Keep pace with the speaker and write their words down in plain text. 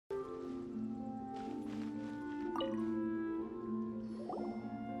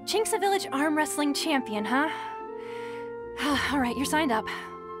Chinksa Village arm wrestling champion, huh? Alright, you're signed up.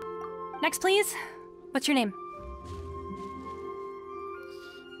 Next, please. What's your name?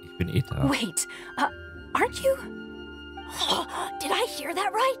 Ich bin Eta. Wait, aren't you? Did I hear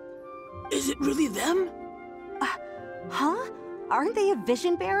that right? Is it really them? Huh? Aren't they a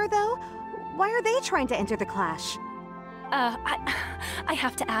vision bearer, though? Why are they trying to enter the clash? I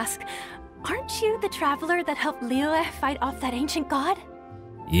have to ask, aren't you the traveler that helped Liyue fight off that ancient god?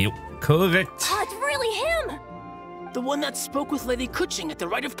 Yep, correct. Oh, it's really him! The one that spoke with Lady Kuching at the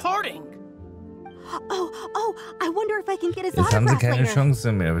rite of parting. Oh, I wonder if I can get his Jetzt haben sie autograph keine later. Chance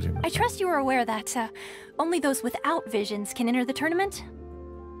mehr. I trust you are aware that only those without visions can enter the tournament?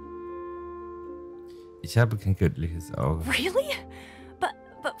 Ich habe kein göttliches Auge. Really?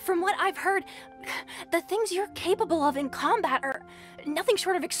 But from what I've heard, the things you're capable of in combat are nothing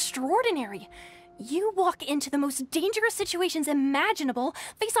short of extraordinary. You walk into the most dangerous situations imaginable,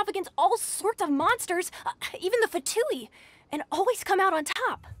 face off against all sorts of monsters, even the Fatui, and always come out on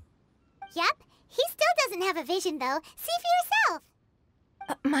top. Yep, he still doesn't have a vision though. See for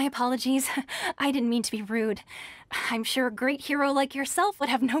yourself. My apologies. I didn't mean to be rude. I'm sure a great hero like yourself would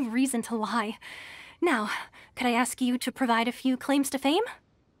have no reason to lie. Now, could I ask you to provide a few claims to fame?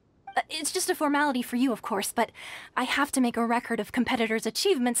 It's just a formality for you, of course, but I have to make a record of competitors'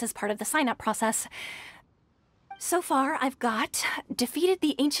 achievements as part of the sign-up process. So far, I've got defeated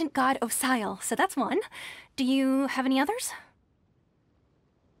the ancient god Osail, so that's one. Do you have any others?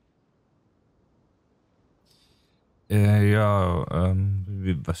 Ja,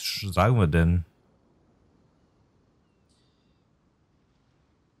 was sagen wir denn?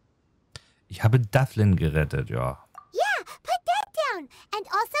 Ich habe Dufflin gerettet, ja. Yeah, put that down. And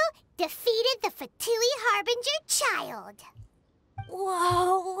also defeated the Fatui Harbinger child.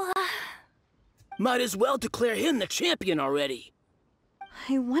 Whoa. Might as well declare him the champion already.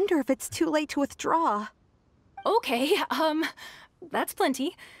 I wonder if it's too late to withdraw. Okay, that's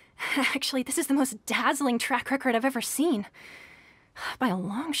plenty. Actually, this is the most dazzling track record I've ever seen. By a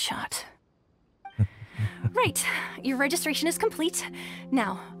long shot. Right, your registration is complete.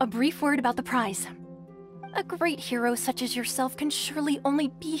 Now, a brief word about the prize. A great hero such as yourself can surely only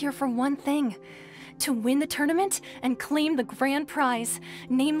be here for one thing. To win the tournament and claim the grand prize,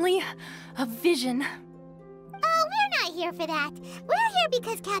 namely, a vision. Oh, we're not here for that. We're here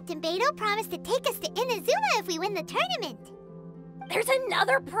because Captain Beto promised to take us to Inazuma if we win the tournament. There's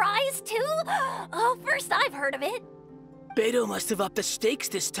another prize, too? Oh, first I've heard of it. Beto must have upped the stakes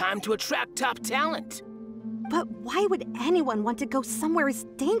this time to attract top talent. But why would anyone want to go somewhere as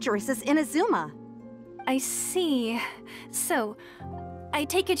dangerous as Inazuma? I see. So, I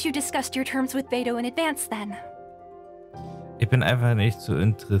take it you discussed your terms with Beto in advance, then? Ich bin einfach nicht so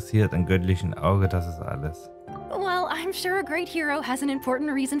interessiert an göttlichen Auge, das ist alles. Well, I'm sure a great hero has an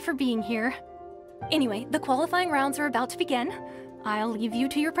important reason for being here. Anyway, the qualifying rounds are about to begin. I'll leave you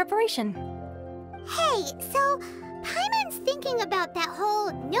to your preparation. Hey, so Paimon's thinking about that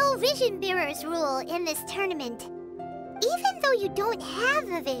whole no vision bearers rule in this tournament. Even though you don't have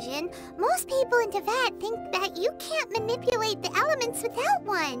a vision, most people in Teyvat think that you can't manipulate the elements without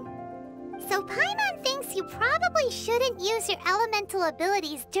one. So Paimon thinks you probably shouldn't use your elemental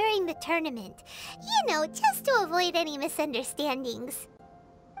abilities during the tournament. You know, just to avoid any misunderstandings.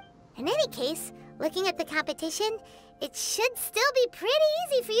 In any case, looking at the competition, it should still be pretty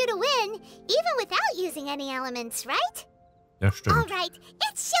easy for you to win, even without using any elements, right? Ja, stimmt. All right,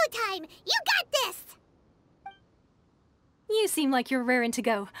 it's showtime! You got this! You seem like you're raring to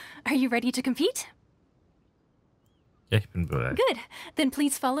go. Are you ready to compete? Ja, ich bin bereit. Good. Then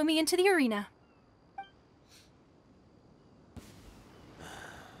please follow me into the arena.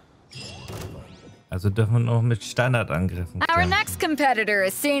 Also dürfen wir noch mit Standardangriffen Our kämpfen. next competitor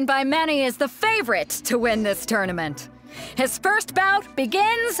is seen by many as the favorite to win this tournament. His first bout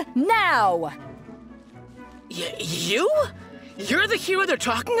begins now! You? You're the hero they're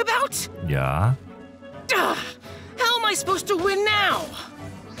talking about? Ja. Ugh, how am I supposed to win now?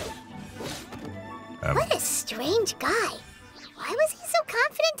 What a strange guy. Why was he so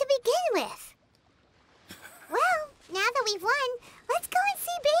confident to begin with? Well, now that we've won, let's go and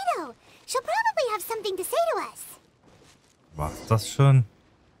see Beto. She'll probably have something to say to us. War's das schon?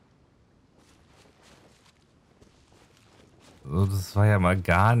 So, das war ja mal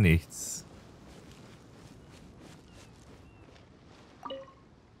gar nichts.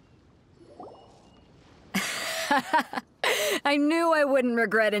 I knew I wouldn't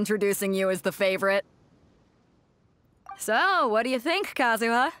regret introducing you as the favorite. So, what do you think,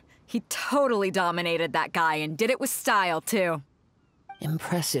 Kazuha? He totally dominated that guy and did it with style, too.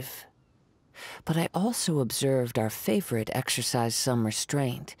 Impressive. but I also observed our favorite exercise some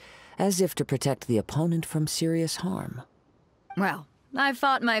restraint, as if to protect the opponent from serious harm. Well, I've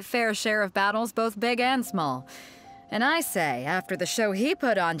fought my fair share of battles, both big and small. And I say, after the show he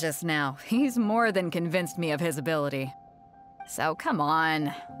put on just now, he's more than convinced me of his ability. So come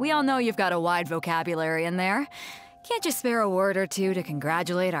on, we all know you've got a wide vocabulary in there. Can't you spare a word or two to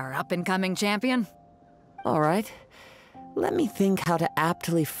congratulate our up-and-coming champion? All right. Let me think how to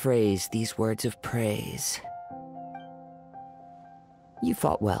aptly phrase these words of praise. You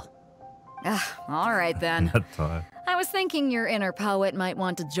fought well. All right then. Na toll. I was thinking your inner poet might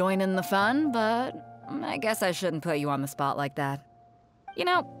want to join in the fun, but I guess I shouldn't put you on the spot like that. You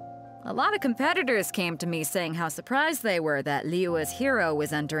know, a lot of competitors came to me saying how surprised they were that Liua's hero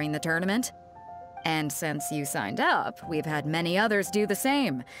was entering the tournament. And since you signed up, we've had many others do the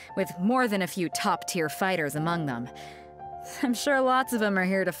same, with more than a few top-tier fighters among them. I'm sure lots of them are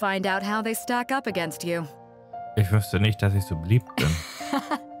here to find out how they stack up against you. Ich wusste nicht, dass ich so beliebt bin.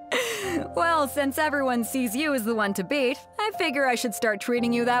 Well, since everyone sees you as the one to beat, I figure I should start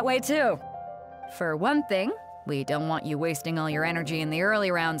treating you that way too. For one thing, we don't want you wasting all your energy in the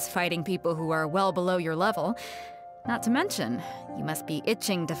early rounds fighting people who are well below your level. Not to mention, you must be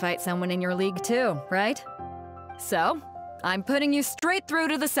itching to fight someone in your league too, right? So, I'm putting you straight through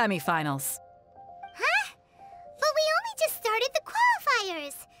to the semifinals. Huh? But we only just started the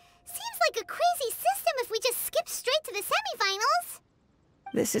qualifiers. Seems like a crazy system if we just skip straight to the semifinals.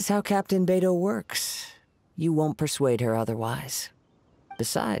 This is how Captain Beto works. You won't persuade her otherwise.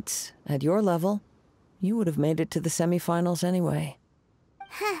 Besides, at your level, you would have made it to the semifinals anyway.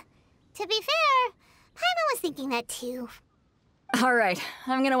 Huh. To be fair, Paimon was thinking that too. All right,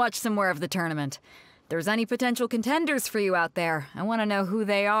 I'm gonna watch some more of the tournament. If there's any potential contenders for you out there, I want to know who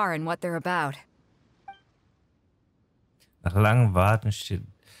they are and what they're about. Nach langem Warten steht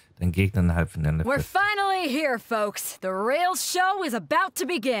dein Gegner im Halbfinale We're fest. finally here, folks. The real show is about to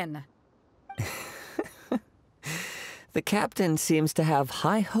begin. The captain seems to have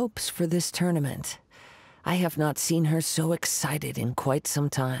high hopes for this tournament. I have not seen her so excited in quite some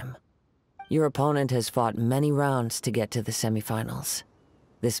time. Your opponent has fought many rounds to get to the semifinals.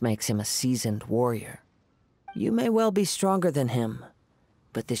 This makes him a seasoned warrior. You may well be stronger than him,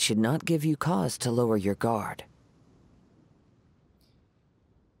 but this should not give you cause to lower your guard.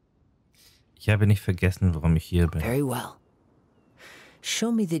 Ich habe nicht vergessen, warum ich hier bin. Very well.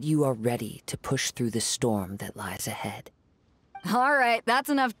 Show me that you are ready to push through the storm that lies ahead. All right, that's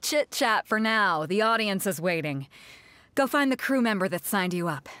enough chit-chat for now. The audience is waiting. Go find the crew member that signed you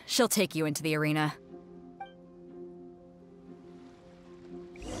up. She'll take you into the arena.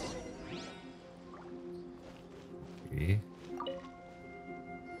 Okay.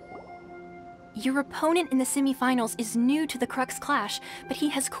 Your opponent in the semifinals is new to the Crux clash, but he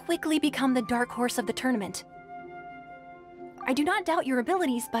has quickly become the dark horse of the tournament. I do not doubt your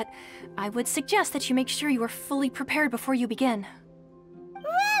abilities, but I would suggest that you make sure you are fully prepared before you begin.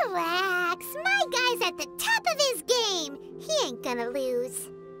 Relax, my guy's at the top of his game. He ain't gonna lose.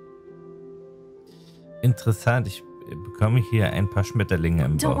 Interessant, ich bekomme hier ein paar Schmetterlinge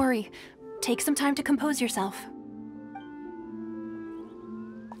im Don't Bauch. worry. Take some time to compose yourself.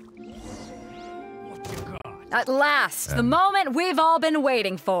 At last, the moment we've all been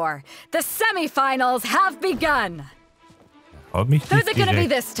waiting for. The semifinals have begun. Haut mich Who's nicht it gonna be direkt.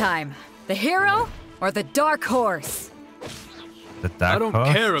 this time? The hero or the dark horse? Der Dark I don't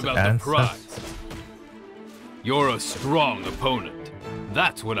Horse? care about the Ernsthaft? prize. You're a strong opponent.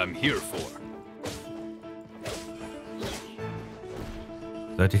 That's what I'm here for.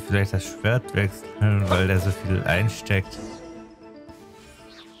 Sollte ich vielleicht das Schwert wechseln, weil der so viel einsteckt?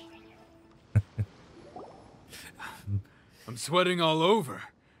 I'm sweating all over.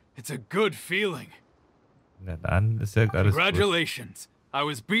 It's a good feeling. Na dann ist ja alles gut. Congratulations. I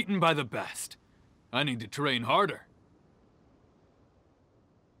was beaten by the best. I need to train harder.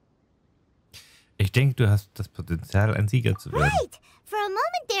 Ich denke, du hast das Potenzial, ein Sieger zu werden. Right! For a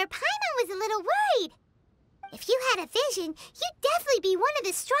moment there, Paimon was a little worried. If you had a vision, you'd definitely be one of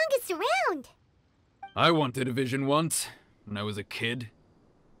the strongest around. I wanted a vision once, when I was a kid.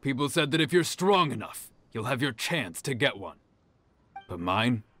 People said that if you're strong enough, you'll have your chance to get one. But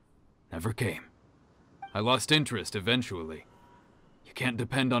mine never came. I lost interest eventually. You can't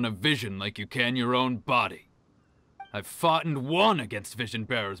depend on a vision like you can your own body. I've fought and won against vision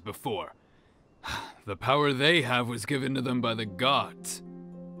bearers before. The power they have was given to them by the gods.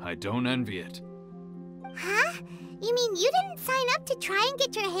 I don't envy it. Huh? You mean you didn't sign up to try and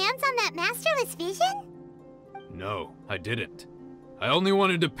get your hands on that masterless vision? No, I didn't. I only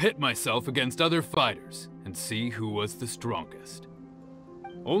wanted to pit myself against other fighters and see who was the strongest.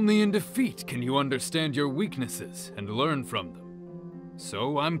 Only in defeat can you understand your weaknesses and learn from them.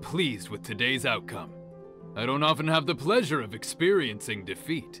 So I'm pleased with today's outcome. I don't often have the pleasure of experiencing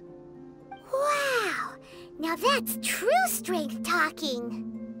defeat. Wow! Now that's true strength talking.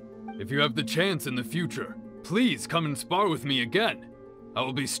 If you have the chance in the future, please come and spar with me again. I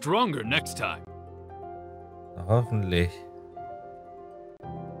will be stronger next time. Hoffentlich.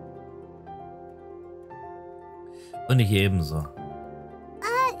 Und ich ebenso.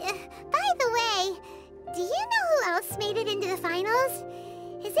 By the way, do you know who else made it into the finals?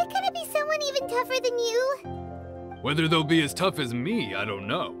 Is it gonna be someone even tougher than you? Whether they'll be as tough as me, I don't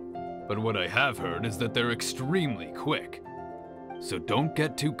know. But what I have heard is that they're extremely quick. So don't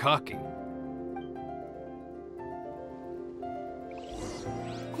get too cocky.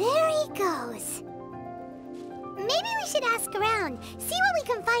 There he goes. Maybe we should ask around, see what we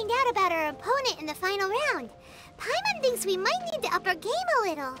can find out about our opponent in the final round. Paimon thinks we might need to up our game a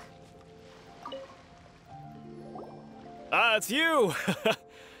little. Ah, it's you!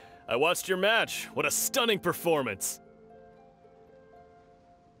 I watched your match. What a stunning performance.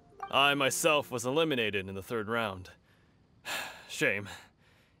 I myself was eliminated in the third round. Shame.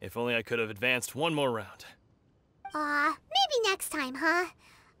 If only I could have advanced one more round. Maybe next time, huh?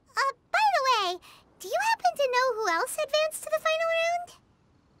 By the way, do you happen to know who else advanced to the final round?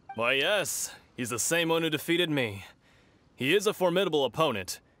 Why, yes. He's the same one who defeated me. He is a formidable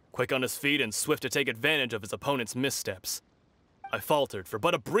opponent, quick on his feet and swift to take advantage of his opponent's missteps. I faltered for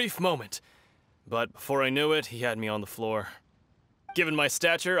but a brief moment, but before I knew it, he had me on the floor. Given my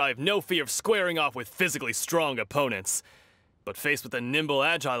stature, I have no fear of squaring off with physically strong opponents. But faced with a nimble,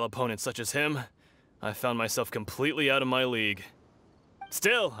 agile opponent such as him, I found myself completely out of my league.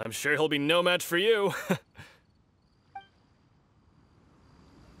 Still, I'm sure he'll be no match for you.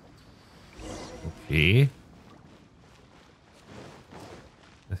 Okay.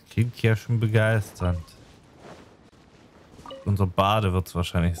 Das klingt ja schon begeisternd. Unser Bade wird es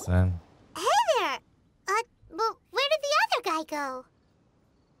wahrscheinlich sein. Hey there! Well, where did the other guy go?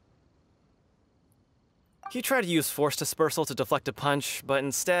 He tried to use force dispersal to deflect a punch, but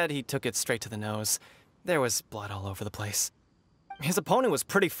instead he took it straight to the nose. There was blood all over the place. His opponent was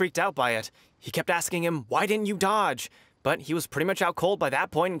pretty freaked out by it. He kept asking him, "Why didn't you dodge?" But he was pretty much out cold by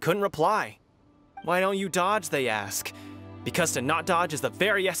that point and couldn't reply. "Why don't you dodge?" they ask. Because to not dodge is the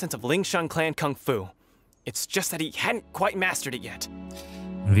very essence of Lingshan clan Kung Fu. It's just that he hadn't quite mastered it yet.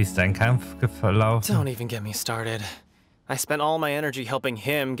 Wie ist dein Kampf verlaufen? Don't even get me started. I spent all my energy helping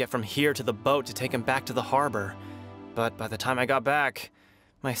him get from here to the boat to take him back to the harbor. But by the time I got back,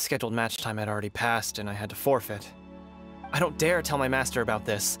 my scheduled match time had already passed and I had to forfeit. I don't dare tell my master about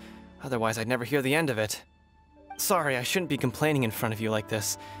this, otherwise I'd never hear the end of it. Sorry, I shouldn't be complaining in front of you like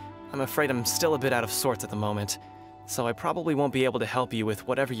this. I'm afraid I'm still a bit out of sorts at the moment, so I probably won't be able to help you with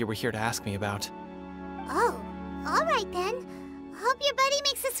whatever you were here to ask me about. Oh, all right then. Hope your buddy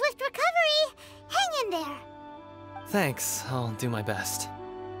makes a swift recovery. Hang in there. Thanks, I'll do my best.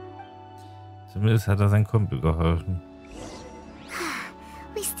 Zumindest hat sein Kumpel geholfen.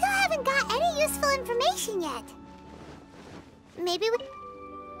 We still haven't got any useful information yet. Maybe we...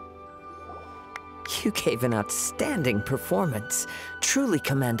 You gave an outstanding performance. Truly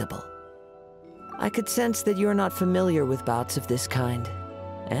commendable. I could sense that you're not familiar with bouts of this kind,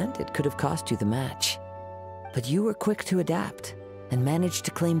 and it could have cost you the match. But you were quick to adapt, and managed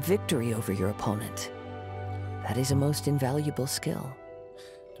to claim victory over your opponent. That is a most invaluable skill.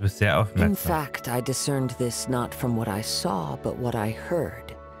 Du bist sehr aufmerksam. In fact, I discerned this not from what I saw, but what I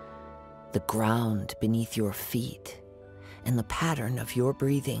heard. The ground beneath your feet, and the pattern of your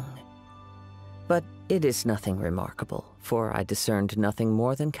breathing. But it is nothing remarkable, for I discerned nothing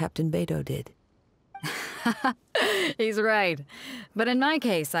more than Captain Beto did. He's right. But in my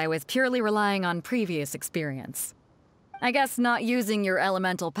case, I was purely relying on previous experience. I guess not using your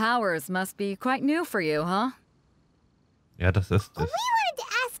elemental powers must be quite new for you, huh? Ja, das ist We es. wanted to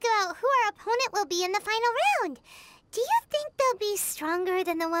ask about who our opponent will be in the final round. Do you think they'll be stronger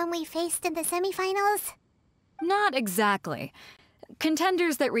than the one we faced in the semifinals? Not exactly.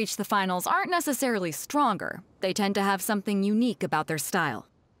 Contenders that reach the finals aren't necessarily stronger. They tend to have something unique about their style.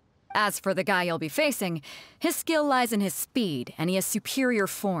 As for the guy you'll be facing, his skill lies in his speed, and he has superior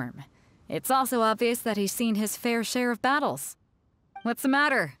form. It's also obvious that he's seen his fair share of battles. What's the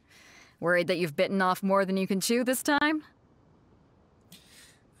matter? Worried that you've bitten off more than you can chew this time?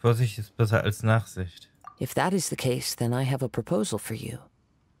 Vorsicht ist besser als Nachsicht. If that is the case, then I have a proposal for you.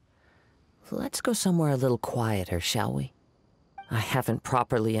 Let's go somewhere a little quieter, shall we? I haven't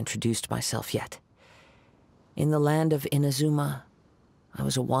properly introduced myself yet. In the land of Inazuma, I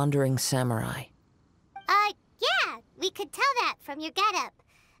was a wandering samurai. Yeah, we could tell that from your getup.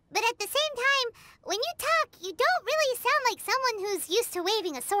 But at the same time, when you talk, you don't really sound like someone who's used to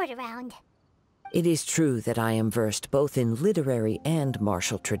waving a sword around. It is true that I am versed both in literary and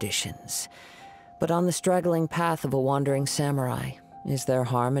martial traditions. But on the straggling path of a wandering samurai, is there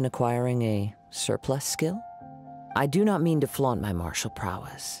harm in acquiring a surplus skill? I do not mean to flaunt my martial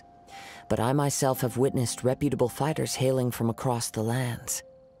prowess, but I myself have witnessed reputable fighters hailing from across the lands.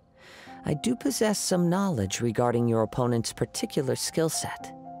 I do possess some knowledge regarding your opponent's particular skill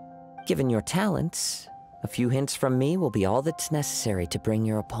set. Given your talents, a few hints from me will be all that's necessary to bring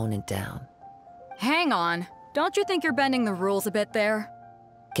your opponent down. Hang on. Don't you think you're bending the rules a bit there?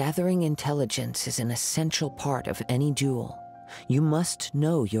 Gathering intelligence is an essential part of any duel. You must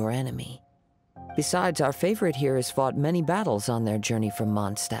know your enemy. Besides, our favorite here has fought many battles on their journey from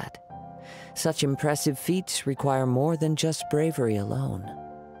Mondstadt. Such impressive feats require more than just bravery alone.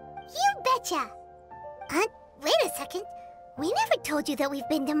 You betcha! Wait a second. We never told you that we've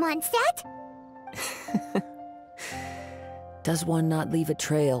been to Mondstadt. Does one not leave a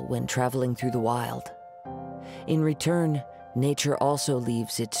trail when traveling through the wild? In return, nature also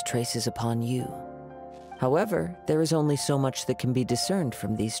leaves its traces upon you. However, there is only so much that can be discerned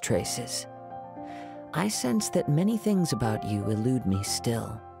from these traces. I sense that many things about you elude me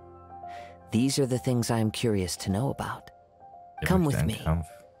still. These are the things I am curious to know about. Come with me.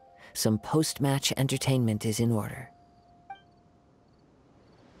 Some post-match entertainment is in order.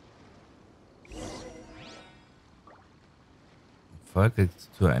 Folge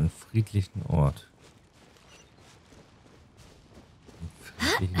zu einem friedlichen Ort.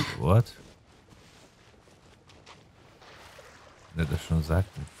 Ein friedlichen Ort? Wenn er das schon sagt,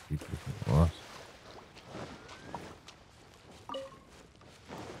 einen friedlichen Ort.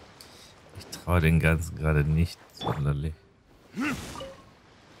 Ich traue den Ganzen gerade nicht sonderlich.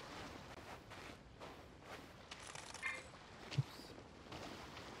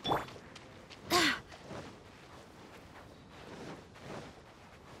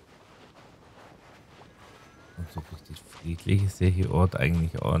 Und so richtig friedlich ist der hier Ort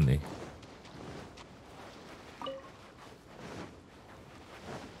eigentlich auch nicht.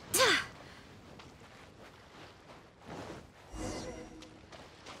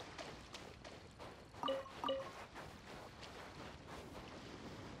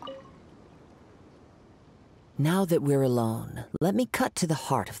 Now that we're alone, let me cut to the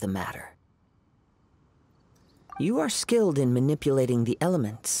heart of the matter. You are skilled in manipulating the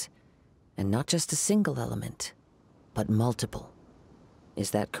elements, and not just a single element, but multiple.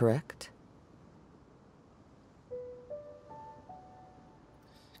 Is that correct?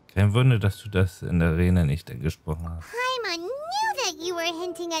 Kein Wunder, dass du das in der Arena nicht angesprochen hast. Paimon knew that you were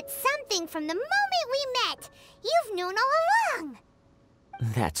hinting at something from the moment we met. You've known all along.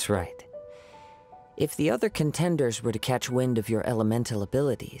 That's right. If the other contenders were to catch wind of your elemental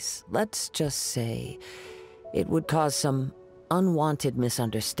abilities, let's just say, it would cause some unwanted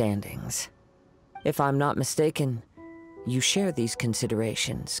misunderstandings. If I'm not mistaken, you share these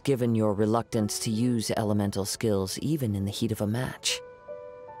considerations, given your reluctance to use elemental skills even in the heat of a match.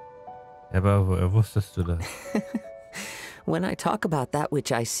 Aber woher wusstest du das? When I talk about that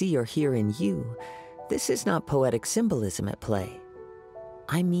which I see or hear in you, this is not poetic symbolism at play.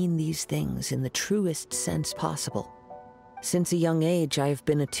 I mean these things in the truest sense possible. Since a young age, I have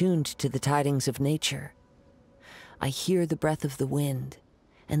been attuned to the tidings of nature. I hear the breath of the wind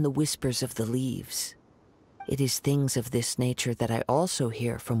and the whispers of the leaves. It is things of this nature that I also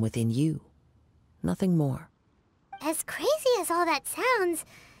hear from within you. Nothing more. As crazy as all that sounds,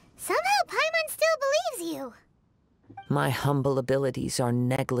 somehow Paimon still believes you. My humble abilities are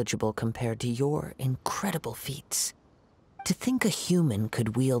negligible compared to your incredible feats. To think a human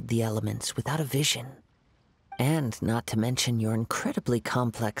could wield the elements without a vision. And not to mention your incredibly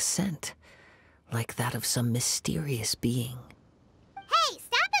complex scent, like that of some mysterious being. Hey,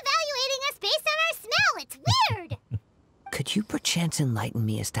 stop evaluating us based on our smell! It's weird! Could you perchance enlighten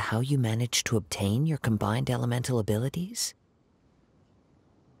me as to how you managed to obtain your combined elemental abilities?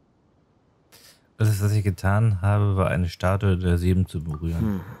 Alles, was ich getan habe, war eine Statue der Sieben zu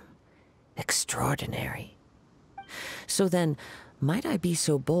berühren. Extraordinary. So then, might I be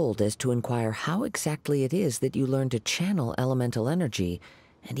so bold as to inquire how exactly it is that you learned to channel elemental energy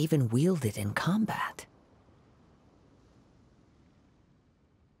and even wield it in combat?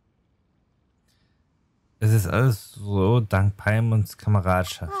 Es ist alles so dank Paimons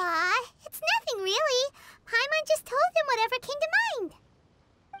Kameradschaft. Aw, it's nothing really. Paimon just told him whatever came to mind.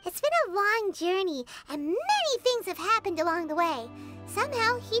 It's been a long journey, and many things have happened along the way.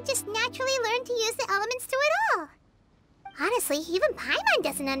 Somehow, he just naturally learned to use the elements through it all. Honestly, even Paimon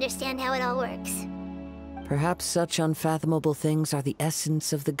doesn't understand how it all works. Perhaps such unfathomable things are the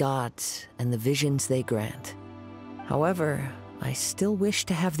essence of the gods and the visions they grant. However, I still wish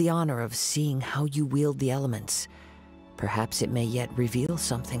to have the honor of seeing how you wield the elements. Perhaps it may yet reveal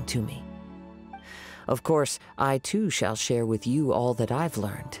something to me. Of course, I too shall share with you all that I've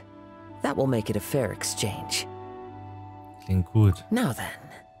learned. That will make it a fair exchange. Klingt gut. Now then,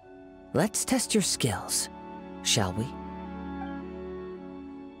 let's test your skills, shall we?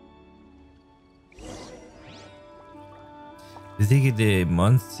 Besiege die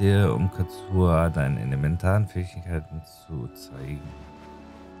Monster, um Katsura deine elementaren Fähigkeiten zu zeigen.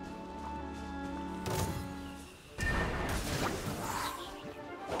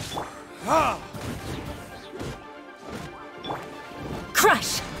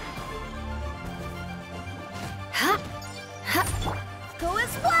 Crush! Go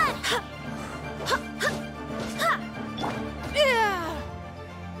as one!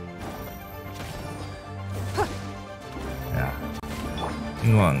 Ja.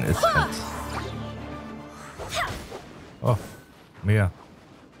 Irgendwann ist halt. Oh, mehr.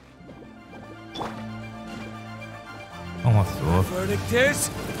 Machen wir so. Verdict is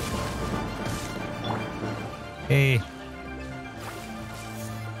Hey.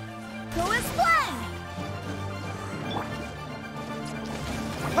 Go as one!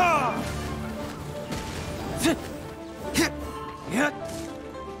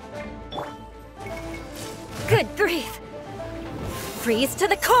 Good grief! Freeze to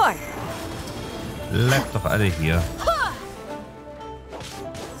the core! Bleibt doch alle hier.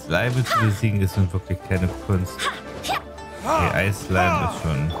 Slime zu besiegen ist nun wirklich keine Kunst. Okay, Eisslime ist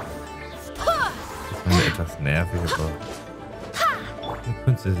schon etwas nervig, aber eine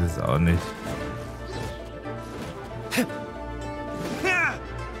Kunst ist es auch nicht.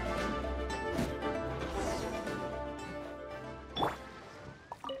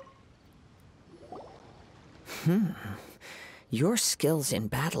 Your skills in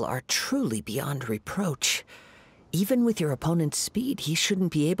battle are truly beyond reproach. Even with your opponent's speed, he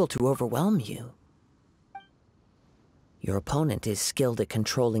shouldn't be able to overwhelm you. Your opponent is skilled at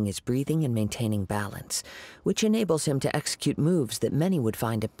controlling his breathing and maintaining balance, which enables him to execute moves that many would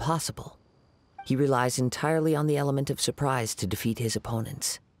find impossible. He relies entirely on the element of surprise to defeat his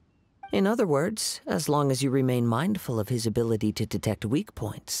opponents. In other words, as long as you remain mindful of his ability to detect weak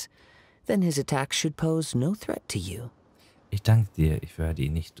points, then his attacks should pose no threat to you. Ich danke dir, ich werde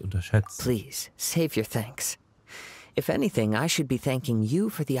ihn nicht unterschätzen. Please, save your thanks. If anything, I should be thanking you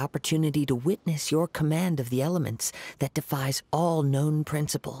for the opportunity to witness your command of the elements that defies all known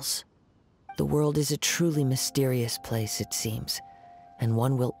principles. The world is a truly mysterious place, it seems, and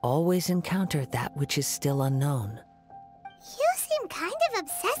one will always encounter that which is still unknown. You seem kind of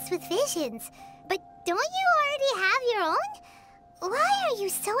obsessed with visions, but don't you already have your own? Why are you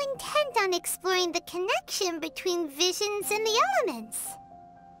so intent on exploring the connection between visions and the elements?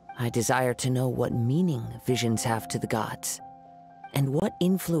 I desire to know what meaning visions have to the gods, and what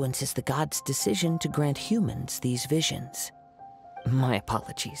influences the gods' decision to grant humans these visions. My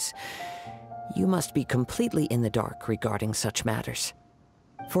apologies. You must be completely in the dark regarding such matters.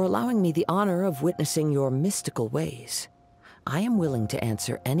 For allowing me the honor of witnessing your mystical ways, I am willing to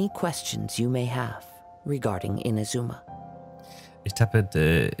answer any questions you may have regarding Inazuma. Ich tappe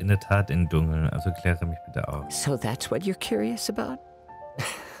in der Tat in Dunkeln, also kläre mich bitte auf. So that's what you're curious about?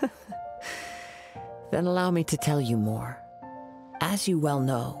 Then allow me to tell you more. As you well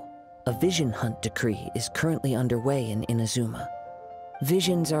know, a vision hunt decree is currently underway in Inazuma.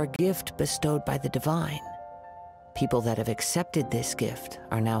 Visions are a gift bestowed by the divine. People that have accepted this gift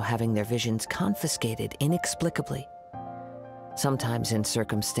are now having their visions confiscated inexplicably. Sometimes in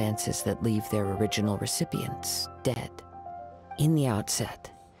circumstances that leave their original recipients dead. In the outset,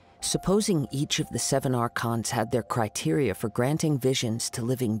 supposing each of the 7 archons had their criteria for granting visions to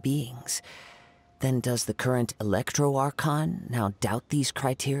living beings, then does the current Electro-Archon now doubt these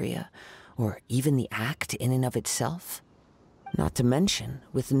criteria, or even the act in and of itself? Not to mention,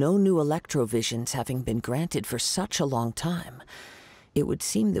 with no new Electro-visions having been granted for such a long time, it would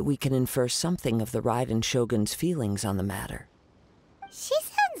seem that we can infer something of the Raiden Shogun's feelings on the matter. She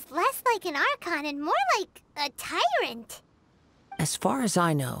sounds less like an Archon and more like a tyrant. As far as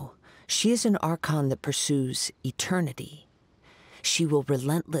I know, she is an Archon that pursues eternity. She will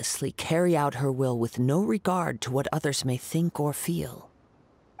relentlessly carry out her will with no regard to what others may think or feel.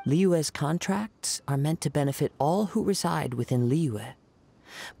 Liyue's contracts are meant to benefit all who reside within Liyue.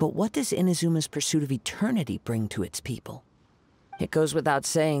 But what does Inazuma's pursuit of eternity bring to its people? It goes without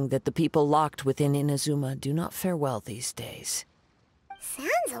saying that the people locked within Inazuma do not fare well these days.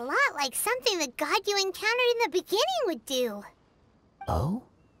 Sounds a lot like something the god you encountered in the beginning would do. Oh?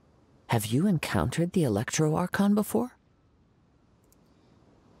 Have you encountered the Electro Archon before?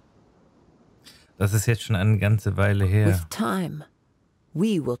 Das ist jetzt schon eine ganze Weile her. With time,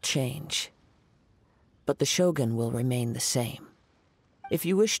 we will change. But the Shogun will remain the same. If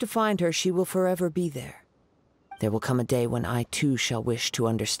you wish to find her, she will forever be there. There will come a day when I too shall wish to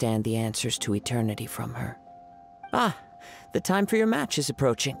understand the answers to eternity from her. Ah, the time for your match is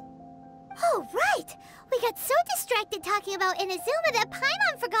approaching. Oh, right! We got so distracted talking about Inazuma that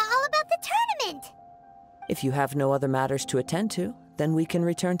Paimon forgot all about the tournament! If you have no other matters to attend to, then we can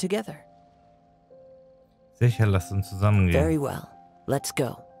return together. Sicher, lass uns zusammengehen. Very well. Let's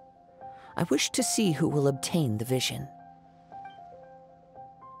go. I wish to see who will obtain the vision.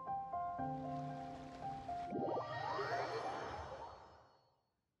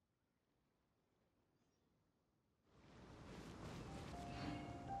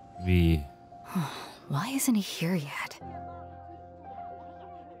 Wie? Why isn't he here yet?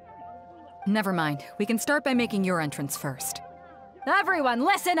 Never mind. We can start by making your entrance first. Everyone,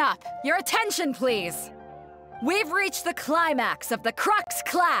 listen up! Your attention, please! We've reached the climax of the Crux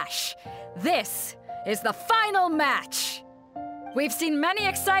clash! This is the final match! We've seen many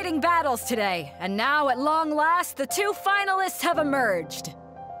exciting battles today, and now, at long last, the two finalists have emerged.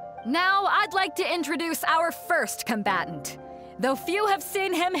 Now, I'd like to introduce our first combatant. Though few have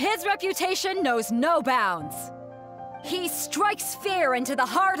seen him, his reputation knows no bounds. He strikes fear into the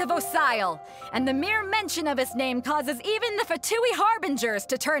heart of Osile, and the mere mention of his name causes even the Fatui Harbingers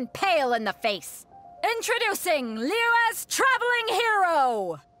to turn pale in the face. Introducing Liyue's Traveling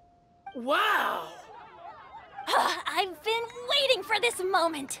Hero! Wow! I've been waiting for this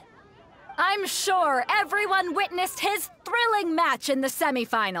moment. I'm sure everyone witnessed his thrilling match in the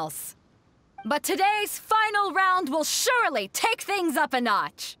semifinals. But today's final round will surely take things up a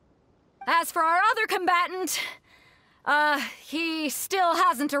notch. As for our other combatant, he still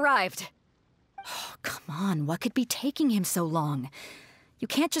hasn't arrived. Oh, come on, what could be taking him so long? You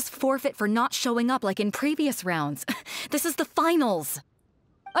can't just forfeit for not showing up like in previous rounds. This is the finals.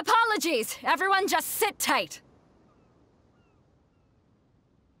 Apologies, everyone just sit tight.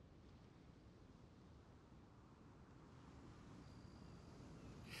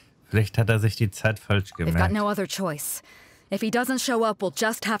 Vielleicht hat sich die Zeit falsch They've got gemerkt. no other choice. If he doesn't show up, we'll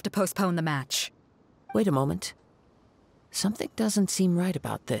just have to postpone the match. Wait a moment. Something doesn't seem right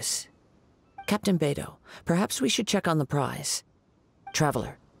about this. Captain Beidou, perhaps we should check on the prize.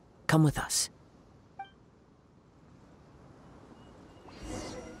 Traveler, come with us.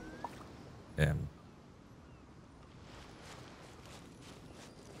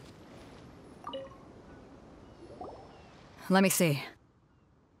 Let me see.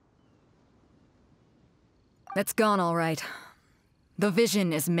 It's gone, all right. The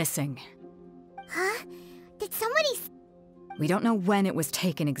vision is missing. Huh? Did somebody... We don't know when it was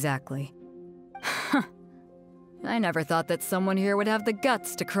taken exactly. I never thought that someone here would have the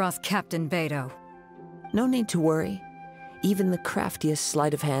guts to cross Captain Beidou. No need to worry. Even the craftiest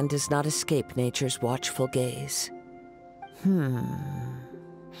sleight of hand does not escape nature's watchful gaze. The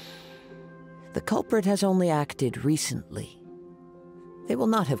culprit has only acted recently. They will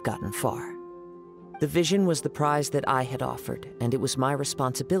not have gotten far. The vision was the prize that I had offered, and it was my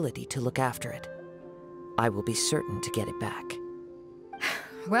responsibility to look after it. I will be certain to get it back.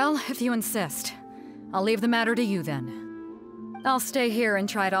 Well, if you insist. I'll leave the matter to you then. I'll stay here and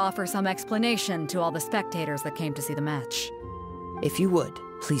try to offer some explanation to all the spectators that came to see the match. If you would,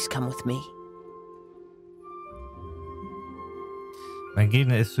 please come with me. Mein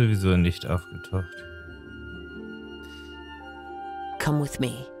Gegner ist sowieso nicht aufgetaucht. Come with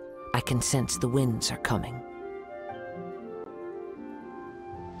me. I can sense the winds are coming.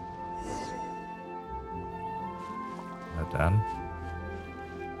 Na dann.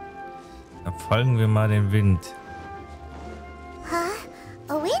 Dann folgen wir mal dem Wind. Huh?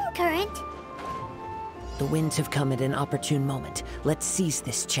 A wind current? The winds have come at an opportune moment. Let's seize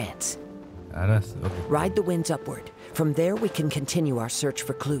this chance. Ja, das okay. Ride the winds upward. From there we can continue our search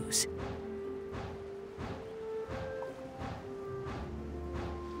for clues.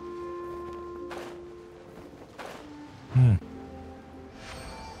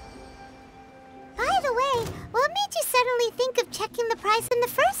 By the way, what made you suddenly think of checking the prize in the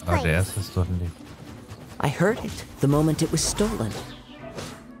first Ah, place? der erste ist doch nicht. I heard it the moment it was stolen.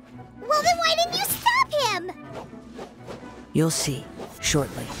 Well, then why didn't you stop him? You'll see,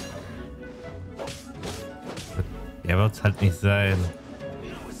 shortly. Der wird's halt nicht sein.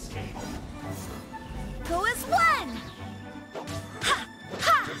 Who is one? Ha!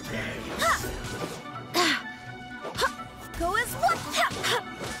 Ha! Ha! Who is one? Ha! Ha!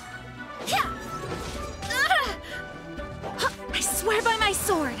 Ha! I swear by my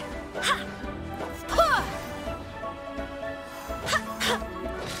sword.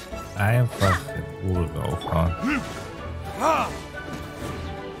 Einfach in Ruhe draufhauen.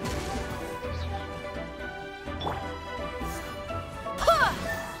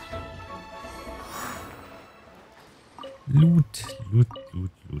 Loot, Loot,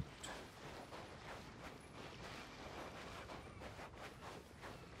 Loot, Loot.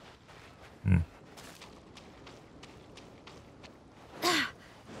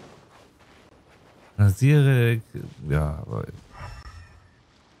 Rasiere, ja, aber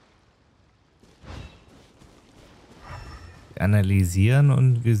wir analysieren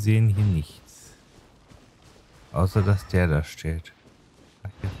und wir sehen hier nichts. Außer dass der da steht.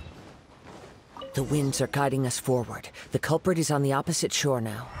 The winds are guiding us forward. The culprit is on the opposite shore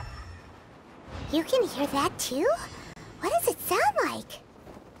now. You can hear that too? What does it sound like?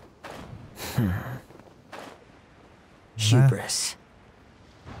 Hubris.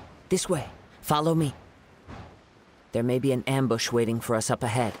 This way. Follow me. There may be an ambush waiting for us up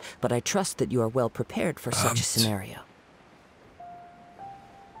ahead, but I trust that you are well prepared for such a scenario.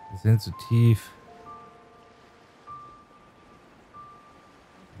 Wir sind zu tief.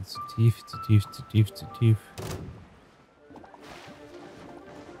 Zu tief, zu tief, zu tief, zu tief.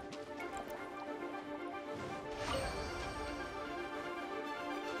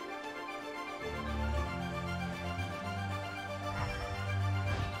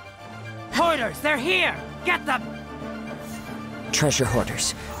 Hoarders, they're here! Get them! Treasure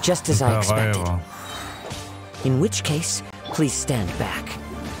hoarders, just as I expected. In which case, please stand back.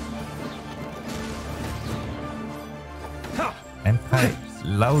 Ein paar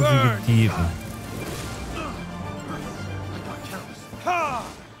lausige Tiere.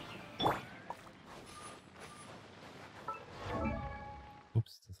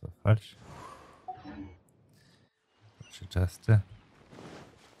 Ups, das war falsch. Falsche Taste.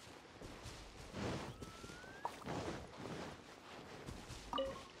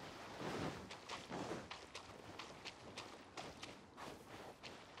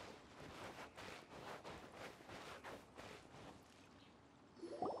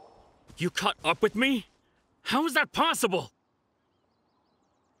 You caught up with me? How is that possible?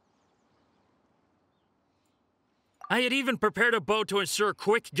 I had even prepared a boat to ensure a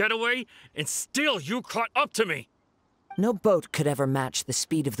quick getaway, and still you caught up to me! No boat could ever match the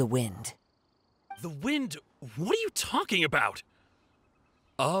speed of the wind. The wind? What are you talking about?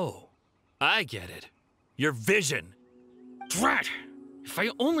 Oh, I get it. Your vision. Drat! If I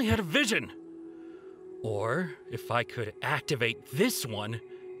only had a vision! Or, if I could activate this one,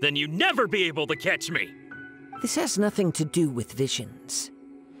 then you'd never be able to catch me! This has nothing to do with visions.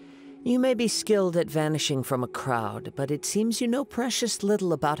 You may be skilled at vanishing from a crowd, but it seems you know precious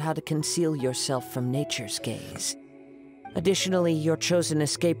little about how to conceal yourself from nature's gaze. Additionally, your chosen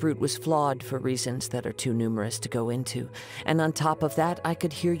escape route was flawed for reasons that are too numerous to go into. And on top of that, I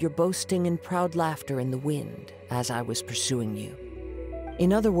could hear your boasting and proud laughter in the wind as I was pursuing you.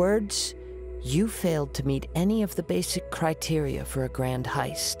 In other words, you failed to meet any of the basic criteria for a grand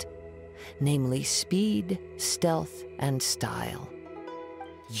heist. Namely speed, stealth, and style.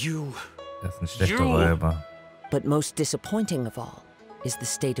 You... Das ist ein schlechter Räuber. But most disappointing of all is the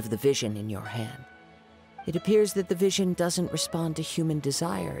state of the vision in your hand. It appears that the vision doesn't respond to human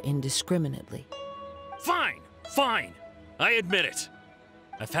desire indiscriminately. Fine, fine. I admit it.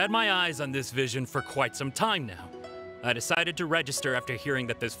 I've had my eyes on this vision for quite some time now. I decided to register after hearing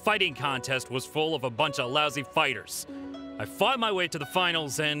that this fighting contest was full of a bunch of lousy fighters. I fought my way to the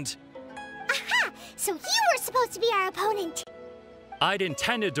finals and... Aha! So you were supposed to be our opponent! I'd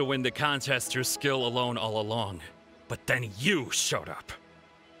intended to win the contest through skill alone all along, but then you showed up.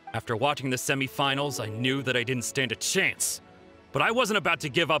 After watching the semi-finals, I knew that I didn't stand a chance. But I wasn't about to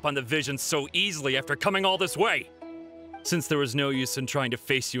give up on the vision so easily after coming all this way. Since there was no use in trying to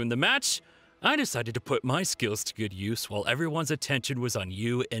face you in the match, I decided to put my skills to good use while everyone's attention was on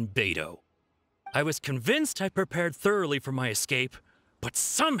you and Beto. I was convinced I prepared thoroughly for my escape, but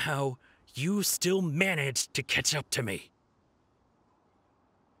somehow, you still managed to catch up to me.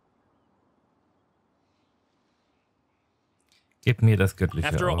 Gib mir das göttliche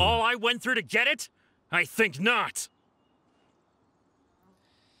After Auge. all I went through to get it? I think not.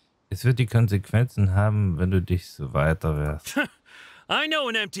 Es wird die Konsequenzen haben, wenn du dich so weiter wehrst. I know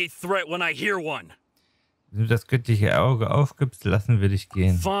an empty threat when I hear one. Wenn du das göttliche Auge aufgibst, lassen wir dich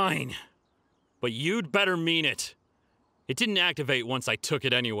gehen. Fine. But you'd better mean it. It didn't activate once I took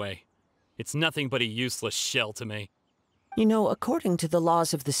it anyway. It's nothing but a useless shell to me. You know, according to the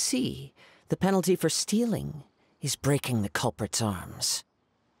laws of the sea, the penalty for stealing is breaking the culprit's arms.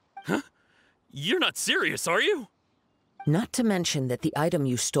 Huh? You're not serious, are you? Not to mention that the item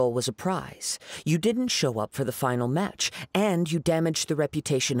you stole was a prize. You didn't show up for the final match, and you damaged the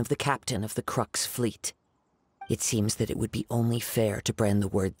reputation of the captain of the Crux fleet. It seems that it would be only fair to brand the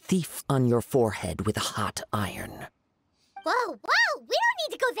word thief on your forehead with a hot iron. Whoa, whoa! We don't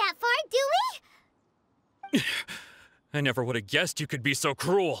need to go that far, do we? I never would have guessed you could be so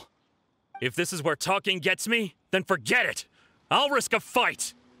cruel. If this is where talking gets me, then forget it. I'll risk a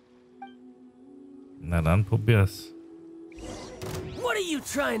fight. Na dann probier's. What are you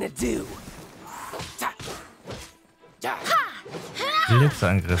trying to do?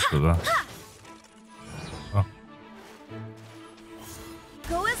 Blitzangriff sogar. Oh.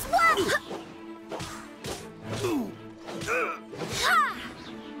 Go as well!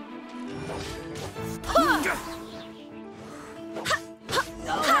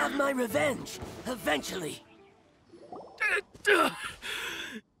 I'll have my revenge, eventually.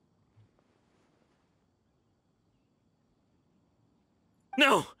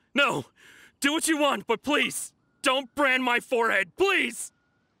 No, no. Do what you want, but please, don't brand my forehead, please!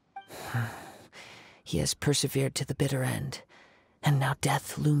 He has persevered to the bitter end, and now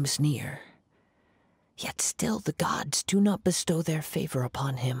death looms near. Yet still the gods do not bestow their favor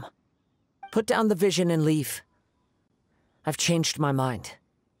upon him. Put down the vision and leave. I've changed my mind.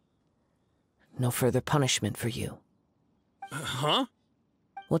 No further punishment for you. Huh?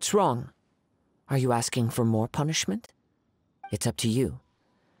 What's wrong? Are you asking for more punishment? It's up to you.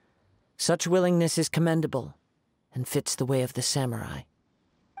 Such willingness is commendable, and fits the way of the samurai.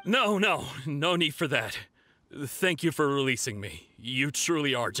 No need for that. Thank you for releasing me. You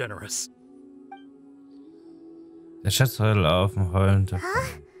truly are generous. Der Schatzhäusler auf dem Heulen.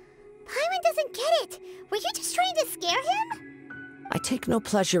 Paimon doesn't get it. Were you just trying to scare him? I take no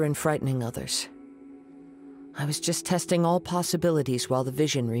pleasure in frightening others. I was just testing all possibilities while the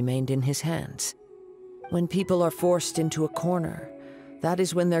vision remained in his hands. When people are forced into a corner, that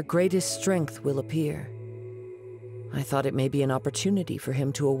is when their greatest strength will appear. I thought it may be an opportunity for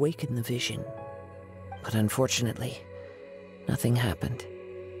him to awaken the vision. But unfortunately, nothing happened.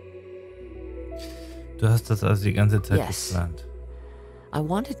 Du hast das also die ganze Zeit Yes. geplant. I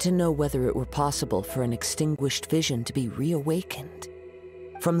wanted to know whether it were possible for an extinguished vision to be reawakened.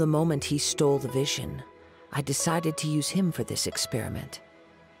 From the moment he stole the vision, I decided to use him for this experiment.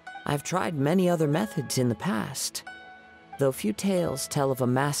 I've tried many other methods in the past, though few tales tell of a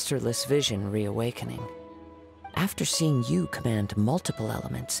masterless vision reawakening. After seeing you command multiple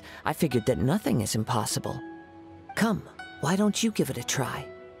elements, I figured that nothing is impossible. Come, why don't you give it a try?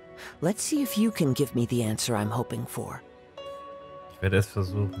 Let's see if you can give me the answer I'm hoping for. Ich werde es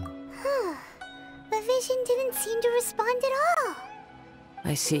versuchen. The vision didn't seem to respond at all.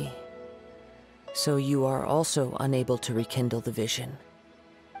 I see. So you are also unable to rekindle the vision.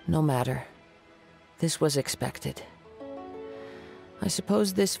 No matter. This was expected. I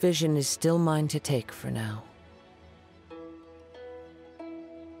suppose this vision is still mine to take for now.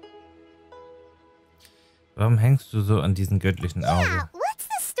 Warum hängst du so an diesen göttlichen Augen? Yeah, what's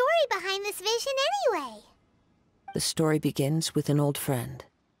the story behind this vision anyway? The story begins with an old friend.